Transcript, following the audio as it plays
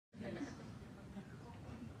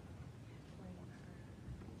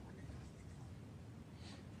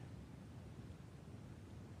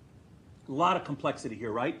lot of complexity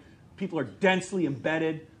here, right? People are densely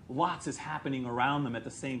embedded. Lots is happening around them at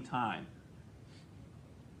the same time.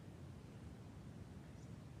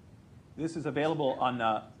 This is available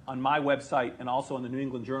on my website and also on the New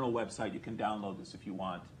England Journal website. You can download this if you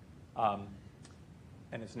want.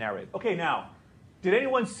 And it's narrated. OK, now, did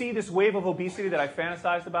anyone see this wave of obesity that I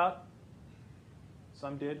fantasized about?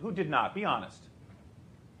 Some did. Who did not? Be honest.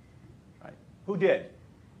 Right. Who did?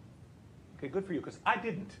 OK, good for you, because I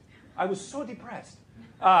didn't. I was so depressed.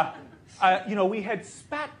 You know, we had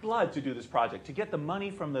spat blood to do this project, to get the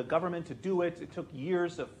money from the government to do it. It took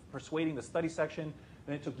years of persuading the study section.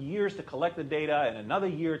 And it took years to collect the data and another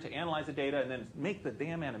year to analyze the data and then make the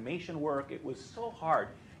damn animation work. It was so hard.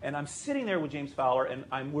 And I'm sitting there with James Fowler,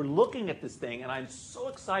 and we're looking at this thing, and I'm so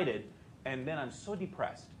excited, and then I'm so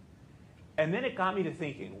depressed. And then it got me to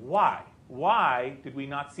thinking, why? Why did we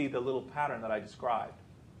not see the little pattern that I described?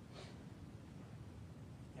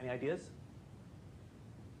 Any ideas?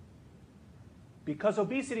 Because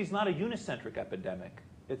obesity is not a unicentric epidemic.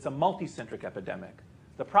 It's a multicentric epidemic.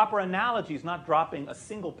 The proper analogy is not dropping a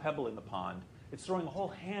single pebble in the pond. It's throwing a whole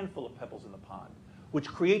handful of pebbles in the pond, which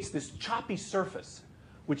creates this choppy surface,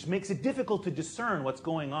 which makes it difficult to discern what's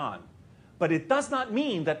going on. But it does not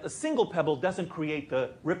mean that a single pebble doesn't create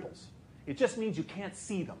the ripples. It just means you can't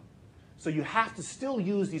see them. So you have to still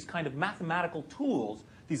use these kind of mathematical tools,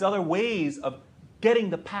 these other ways of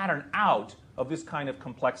getting the pattern out of this kind of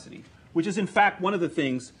complexity, which is in fact one of the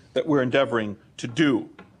things that we're endeavoring to do.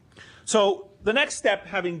 So the next step,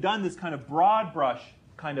 having done this kind of broad brush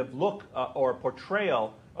kind of look or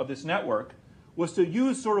portrayal of this network, was to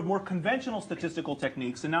use sort of more conventional statistical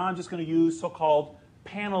techniques. And now I'm just going to use so-called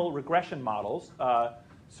panel regression models,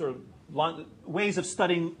 sort of ways of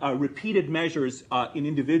studying repeated measures in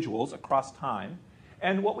individuals across time.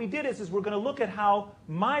 And what we did is we're going to look at how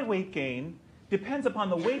my weight gain depends upon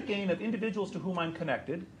the weight gain of individuals to whom I'm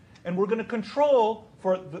connected. And we're going to control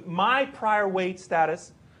for my prior weight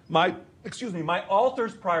status, my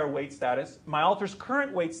alter's prior weight status, my alter's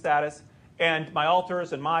current weight status, and my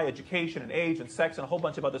alter's and my education and age and sex and a whole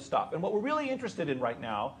bunch of other stuff. And what we're really interested in right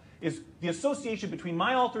now is the association between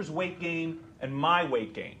my alter's weight gain and my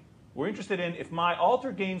weight gain. We're interested in, if my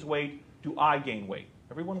alter gains weight, do I gain weight?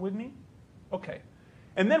 Everyone with me? OK.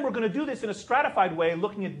 And then we're going to do this in a stratified way,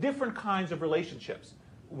 looking at different kinds of relationships.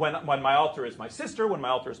 When my alter is my sister, when my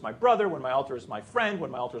alter is my brother, when my alter is my friend,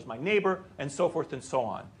 when my alter is my neighbor, and so forth and so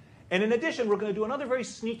on. And in addition, we're going to do another very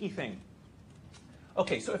sneaky thing.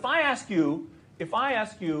 OK, so if I have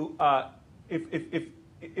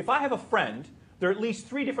a friend, there are at least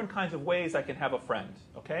 3 different kinds of ways I can have a friend.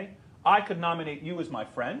 OK, I could nominate you as my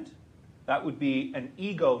friend. That would be an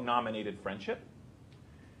ego-nominated friendship.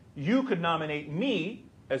 You could nominate me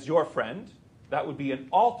as your friend. That would be an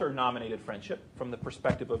alter-nominated friendship from the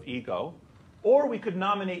perspective of ego. Or we could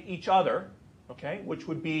nominate each other, okay, which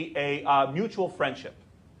would be a mutual friendship.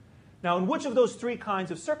 Now, in which of those 3 kinds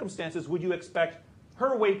of circumstances would you expect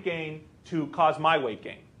her weight gain to cause my weight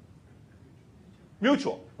gain?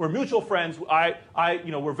 Mutual. We're mutual friends.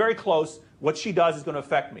 We're very close. What she does is going to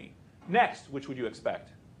affect me. Next, which would you expect?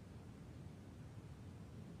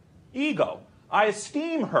 Ego. I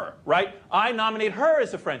esteem her, right? I nominate her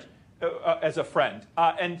as a friend.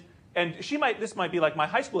 And she might. This might be like my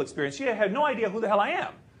high school experience. She had no idea who the hell I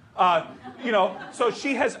am. So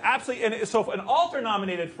she has absolutely. And so an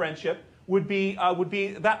alter-nominated friendship would be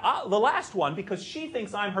that the last one, because she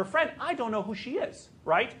thinks I'm her friend. I don't know who she is,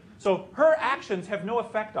 right? So her actions have no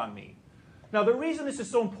effect on me. Now, the reason this is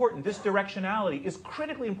so important, this directionality, is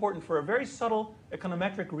critically important for a very subtle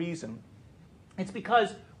econometric reason. It's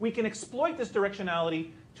because we can exploit this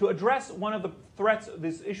directionality to address one of the threats,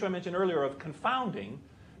 this issue I mentioned earlier of confounding.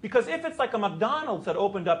 Because if it's like a McDonald's that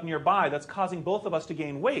opened up nearby that's causing both of us to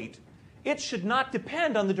gain weight, it should not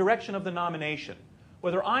depend on the direction of the nomination.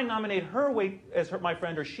 Whether I nominate her weight as my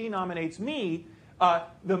friend or she nominates me,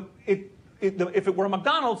 if it were a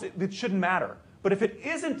McDonald's, it shouldn't matter. But if it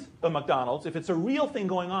isn't a McDonald's, if it's a real thing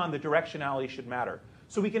going on, the directionality should matter.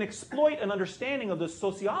 So we can exploit an understanding of the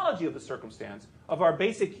sociology of the circumstance, of our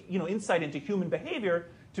basic insight into human behavior,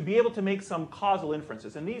 to be able to make some causal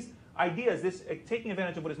inferences. And these ideas, taking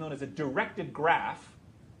advantage of what is known as a directed graph,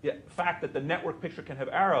 the fact that the network picture can have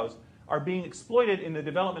arrows, are being exploited in the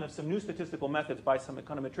development of some new statistical methods by some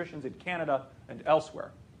econometricians in Canada and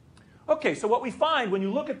elsewhere. OK, so what we find when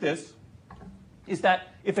you look at this is that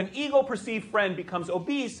if an ego-perceived friend becomes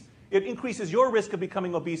obese, it increases your risk of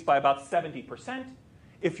becoming obese by about 70%.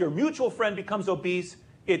 If your mutual friend becomes obese,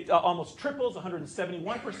 it almost triples,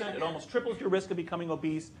 171%. It almost triples your risk of becoming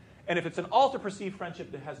obese. And if it's an alter-perceived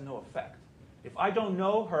friendship, it has no effect. If I don't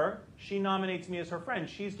know her, she nominates me as her friend.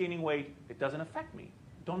 She's gaining weight. It doesn't affect me.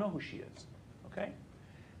 Don't know who she is. Okay?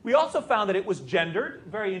 We also found that it was gendered,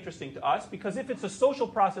 very interesting to us, because if it's a social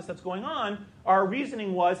process that's going on, our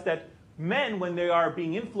reasoning was that men, when they are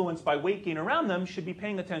being influenced by weight gain around them, should be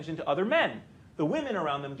paying attention to other men. The women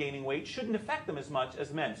around them gaining weight shouldn't affect them as much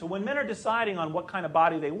as men. So when men are deciding on what kind of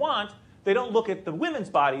body they want, they don't look at the women's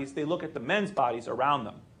bodies, they look at the men's bodies around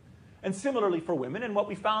them. And similarly for women, and what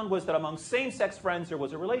we found was that among same-sex friends there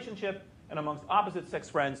was a relationship, and amongst opposite-sex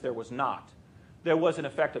friends there was not. There was an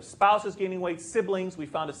effect of spouses gaining weight, siblings. We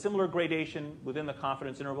found a similar gradation within the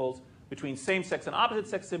confidence intervals between same-sex and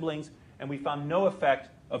opposite-sex siblings, and we found no effect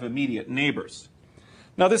of immediate neighbors.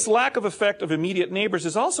 Now, this lack of effect of immediate neighbors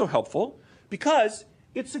is also helpful because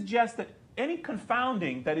it suggests that any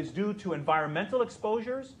confounding that is due to environmental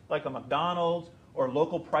exposures, like a McDonald's or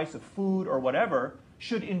local price of food or whatever,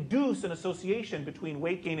 should induce an association between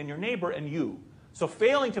weight gain in your neighbor and you. So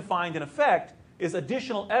failing to find an effect is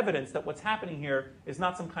additional evidence that what's happening here is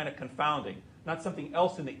not some kind of confounding, not something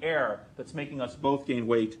else in the air that's making us both gain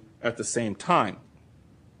weight at the same time.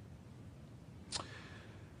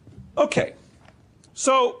 Okay,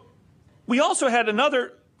 so we also had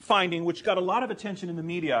another finding which got a lot of attention in the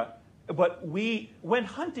media, but we went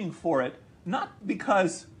hunting for it, not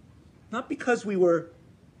because we were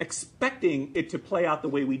expecting it to play out the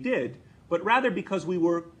way we did, but rather because we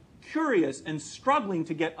were curious and struggling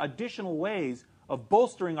to get additional ways of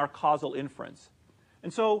bolstering our causal inference.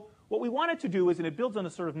 And so what we wanted to do is, and it builds on the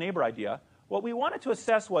sort of neighbor idea, what we wanted to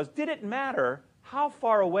assess was, did it matter how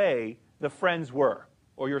far away the friends were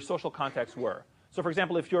or your social contacts were? So for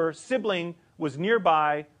example, if your sibling was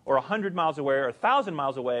nearby or 100 miles away or 1,000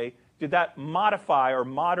 miles away, did that modify or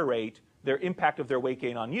moderate their impact of their weight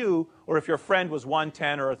gain on you? Or if your friend was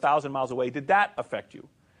 110 or 1,000 miles away, did that affect you?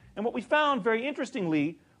 And what we found, very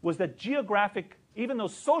interestingly, was that geographic, even though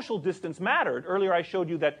social distance mattered, earlier I showed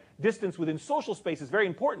you that distance within social space is very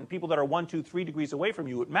important. People that are 1, 2, 3 degrees away from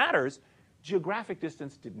you, it matters. Geographic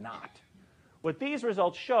distance did not. What these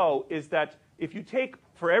results show is that if you take,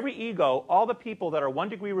 for every ego, all the people that are 1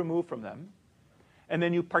 degree removed from them, and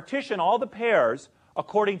then you partition all the pairs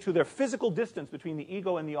according to their physical distance between the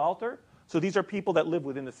ego and the altar, so these are people that live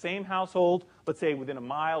within the same household, let's say within a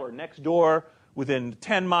mile or next door, within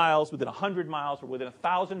 10 miles, within 100 miles, or within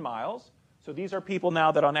 1,000 miles. So these are people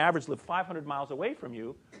now that on average live 500 miles away from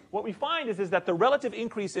you. What we find is that the relative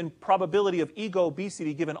increase in probability of ego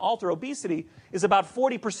obesity given altar obesity is about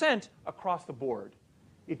 40% across the board.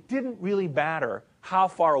 It didn't really matter how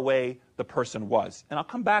far away the person was. And I'll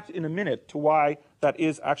come back in a minute to why that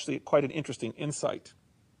is actually quite an interesting insight.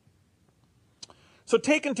 So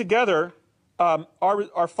taken together,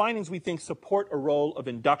 our findings, we think, support a role of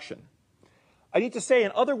induction. I need to say,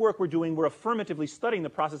 in other work we're doing, we're affirmatively studying the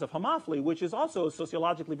process of homophily, which is also a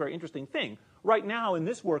sociologically very interesting thing. Right now, in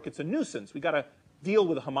this work, it's a nuisance. We've got to deal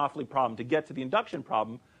with the homophily problem to get to the induction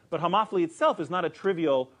problem. But homophily itself is not a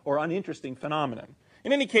trivial or uninteresting phenomenon.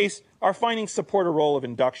 In any case, our findings support a role of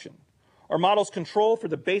induction. Our models control for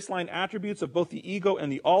the baseline attributes of both the ego and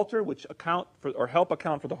the altar, which account for or help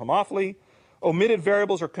account for the homophily. Omitted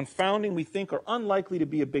variables or confounding, we think, are unlikely to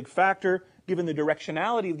be a big factor, given the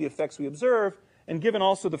directionality of the effects we observe, and given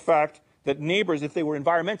also the fact that neighbors, if they were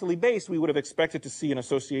environmentally based, we would have expected to see an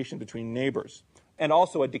association between neighbors, and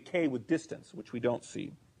also a decay with distance, which we don't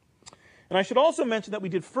see. And I should also mention that we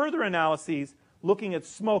did further analyses looking at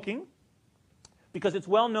smoking, because it's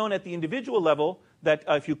well known at the individual level that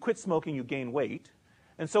if you quit smoking, you gain weight.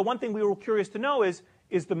 And so one thing we were curious to know is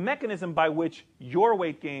the mechanism by which your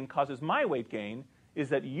weight gain causes my weight gain is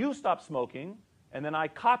that you stop smoking, and then I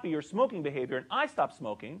copy your smoking behavior, and I stop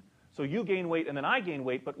smoking. So you gain weight, and then I gain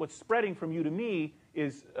weight. But what's spreading from you to me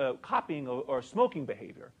is copying or smoking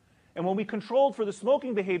behavior. And when we controlled for the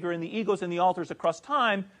smoking behavior in the egos and the altars across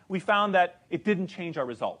time, we found that it didn't change our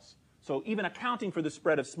results. So even accounting for the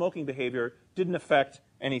spread of smoking behavior didn't affect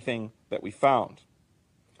anything that we found.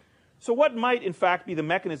 So what might, in fact, be the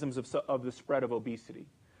mechanisms of the spread of obesity?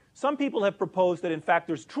 Some people have proposed that, in fact,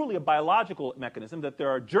 there's truly a biological mechanism, that there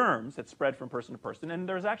are germs that spread from person to person. And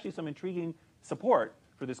there's actually some intriguing support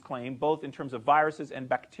for this claim, both in terms of viruses and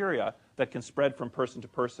bacteria that can spread from person to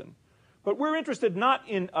person. But we're interested not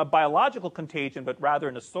in a biological contagion, but rather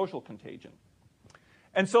in a social contagion.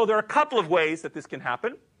 And so there are a couple of ways that this can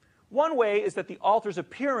happen. One way is that the altar's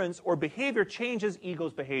appearance or behavior changes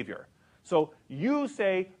ego's behavior. So you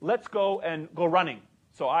say, let's go running.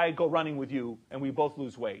 So I go running with you, and we both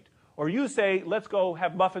lose weight. Or you say, let's go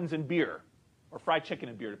have muffins and beer, or fried chicken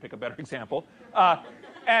and beer, to pick a better example.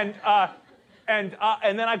 And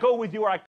then I go with you, or I